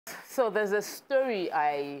So there's a story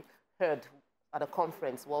I heard at a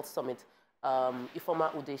conference, World Summit.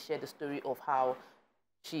 Ifoma Ude shared the story of how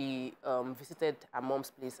she visited her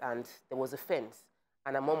mom's place and there was a fence.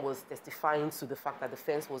 And her mom was testifying to the fact that the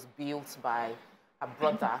fence was built by her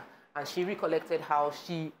brother. And she recollected how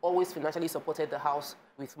she always financially supported the house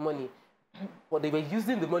with money. But they were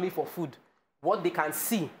using the money for food. What they can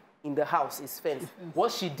see in the house is fence.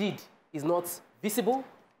 What she did is not visible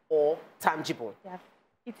or tangible. Yeah,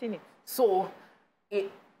 eating it. So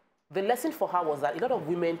the lesson for her was that a lot of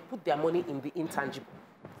women put their money in the intangible.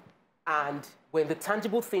 And when the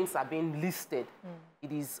tangible things are being listed,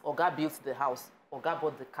 it is Oga built the house, Oga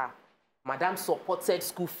bought the car, Madame supported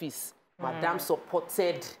school fees, Madame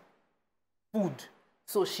supported food.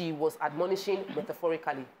 So she was admonishing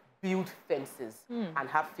metaphorically, build fences and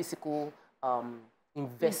have physical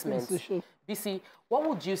investments. BC, what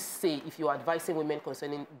would you say if you're advising women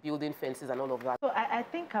concerning building fences and all of that? So I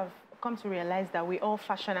think I've come to realize that we all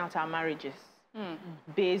fashion out our marriages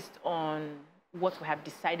based on what we have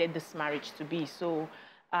decided this marriage to be. So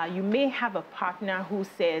you may have a partner who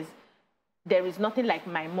says, there is nothing like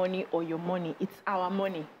my money or your money, it's our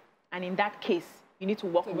money. And in that case, you need to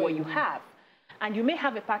work with what you have. And you may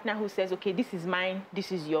have a partner who says, okay, this is mine,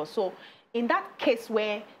 this is yours. So in that case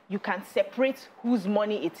where you can separate whose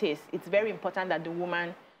money it is, it's very important that the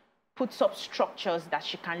woman puts up structures that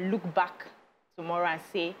she can look back tomorrow and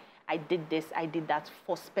say, I did this, I did that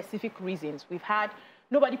for specific reasons. We've had,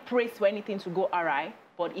 nobody prays for anything to go awry,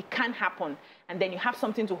 but it can happen. And then you have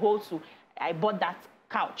something to hold to. I bought that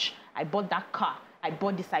couch, I bought that car, I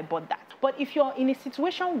bought this, I bought that. But if you're in a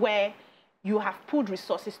situation where you have pulled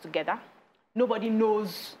resources together, nobody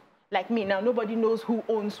knows, like me now, nobody knows who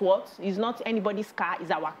owns what. It's not anybody's car,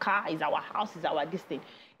 it's our house, it's our this thing.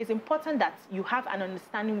 It's important that you have an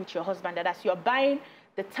understanding with your husband that as you're buying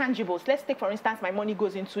the tangibles, let's take, for instance, my money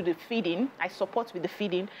goes into the feeding, I support with the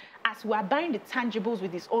feeding. As we're buying the tangibles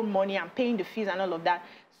with his own money and paying the fees and all of that,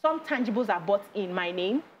 some tangibles are bought in my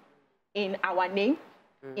name, in our name,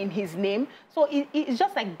 in his name. So it's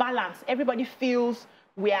just like balance. Everybody feels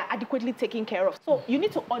we are adequately taken care of. So you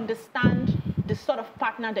need to understand the sort of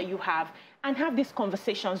partner that you have and have these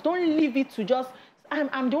conversations. Don't leave it to just,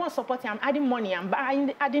 I'm the one supporting, I'm adding money, I'm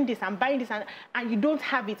adding this, I'm buying this, and you don't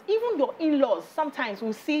have it. Even your in-laws sometimes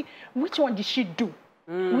will see, which one did she do?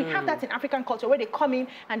 We have that in African culture where they come in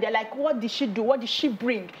and they're like, what did she do? What did she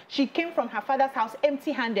bring? She came from her father's house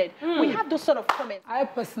empty-handed. We have those sort of comments. I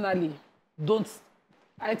personally don't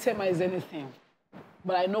itemize anything,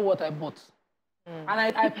 but I know what I bought. And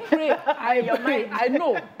I pray, I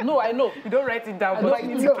know. You don't write it down, but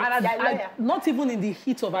you know. And not even in the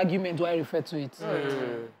heat of argument do I refer to it.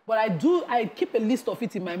 But I keep a list of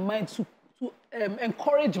it in my mind to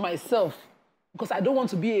encourage myself, because I don't want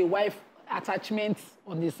to be a wife attachment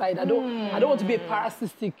on the side. I don't want to be a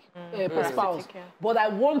parasitic spouse. But I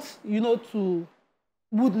want,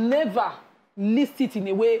 would never list it in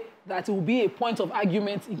a way that it will be a point of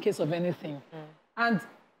argument in case of anything. And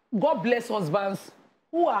God bless husbands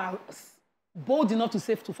who are bold enough to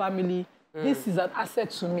say to family, this is an asset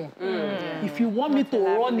to me. If you want me to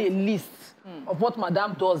run a list of what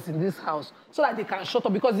Madame does in this house, so that they can shut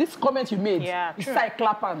up, because this comment you made is like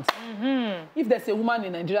clappant. If there's a woman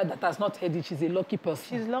in Nigeria that has not heard it, she's a lucky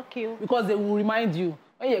person. She's lucky. Because they will remind you,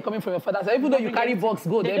 when you're coming from your father's house, even though you carry box,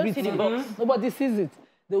 gold, everything, nobody sees it.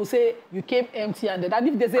 They will say, you came empty-handed. And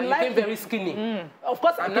if there's a life... You came very skinny. Of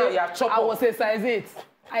course, and now you are I was a size 8.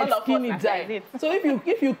 I'm skinny dry. So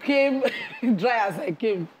if you came dry as I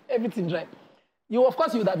came, everything dry, of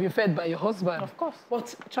course you would have been fed by your husband. Of course.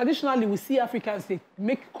 But traditionally, we see Africans, they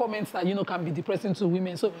make comments that, can be depressing to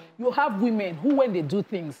women. So you have women who, when they do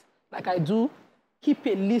things, like I do, keep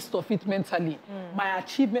a list of it mentally. My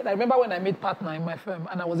achievement, I remember when I made partner in my firm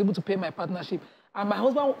and I was able to pay my partnership. And my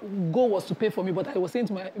husband's goal was to pay for me, but I was saying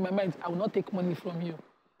in my mind, I will not take money from you.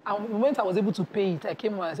 And the moment I was able to pay it, I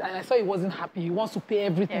came and I saw he wasn't happy. He wants to pay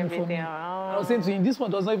everything for me. I was saying to him, this one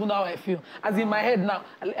does not even know how I feel. As in my head now,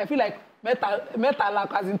 I feel like metal,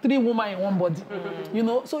 as in 3 women in one body.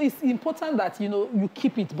 So it's important that, you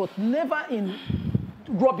keep it, but never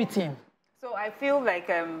rub it in. So I feel like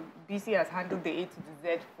BC has handled the A to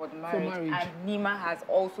the Z for the marriage. And Nima has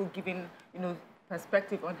also given,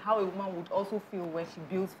 perspective on how a woman would also feel when she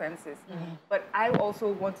builds fences. But I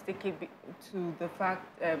also want to take it to the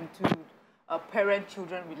fact, to a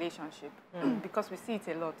parent-children relationship, because we see it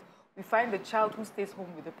a lot. We find the child who stays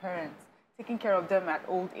home with the parents, taking care of them at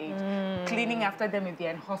old age, cleaning after them if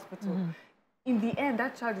they're in hospital. in the end,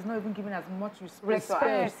 that child is not even given as much respect or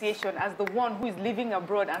appreciation as the one who is living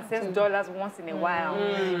abroad and sends dollars once in a while,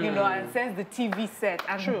 you know, and sends the TV set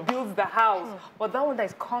and builds the house. But that one that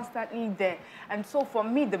is constantly there. And so for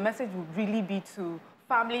me, the message would really be to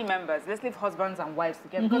family members. Let's leave husbands and wives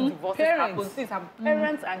together because divorces happen. Things have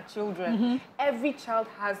parents and children. Every child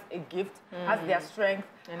has a gift, has their strength,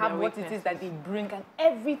 have what it is that they bring, and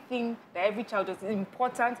everything that every child does is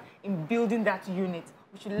important in building that unit.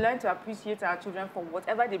 We should learn to appreciate our children for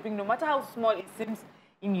whatever they bring, no matter how small it seems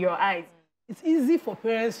in your eyes. It's easy for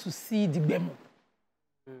parents to see the demo.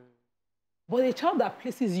 But a child that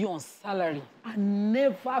places you on salary and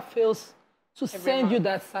never fails to send you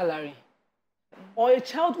that salary, or a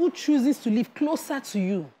child who chooses to live closer to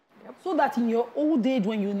you, so that in your old age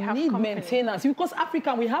when you need maintenance, because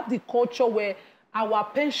African, we have the culture where our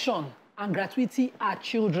pension and gratuity are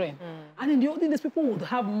children. And in the olden days, people would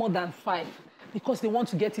have more than 5 because they want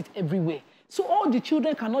to get it everywhere. So all the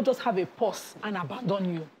children cannot just have a pause and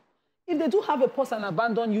abandon you. If they do have a pause and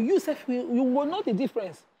abandon you, you will know the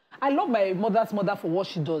difference. I love my mother's mother for what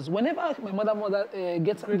she does. Whenever my mother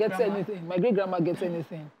gets anything, my great-grandma gets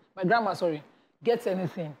anything, my grandma, sorry, gets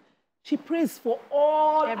anything, she prays for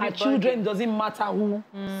all her children, doesn't matter who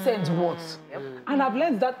sends what. And I've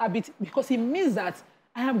learned that habit because it means that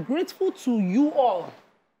I am grateful to you all.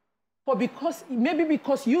 Maybe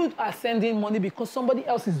because you are sending money because somebody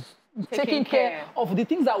else is taking care of the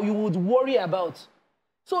things that you would worry about.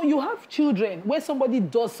 So you have children where somebody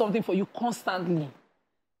does something for you constantly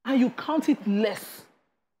and you count it less.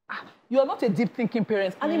 You are not a deep thinking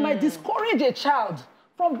parent and it might discourage a child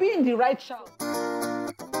from being the right child.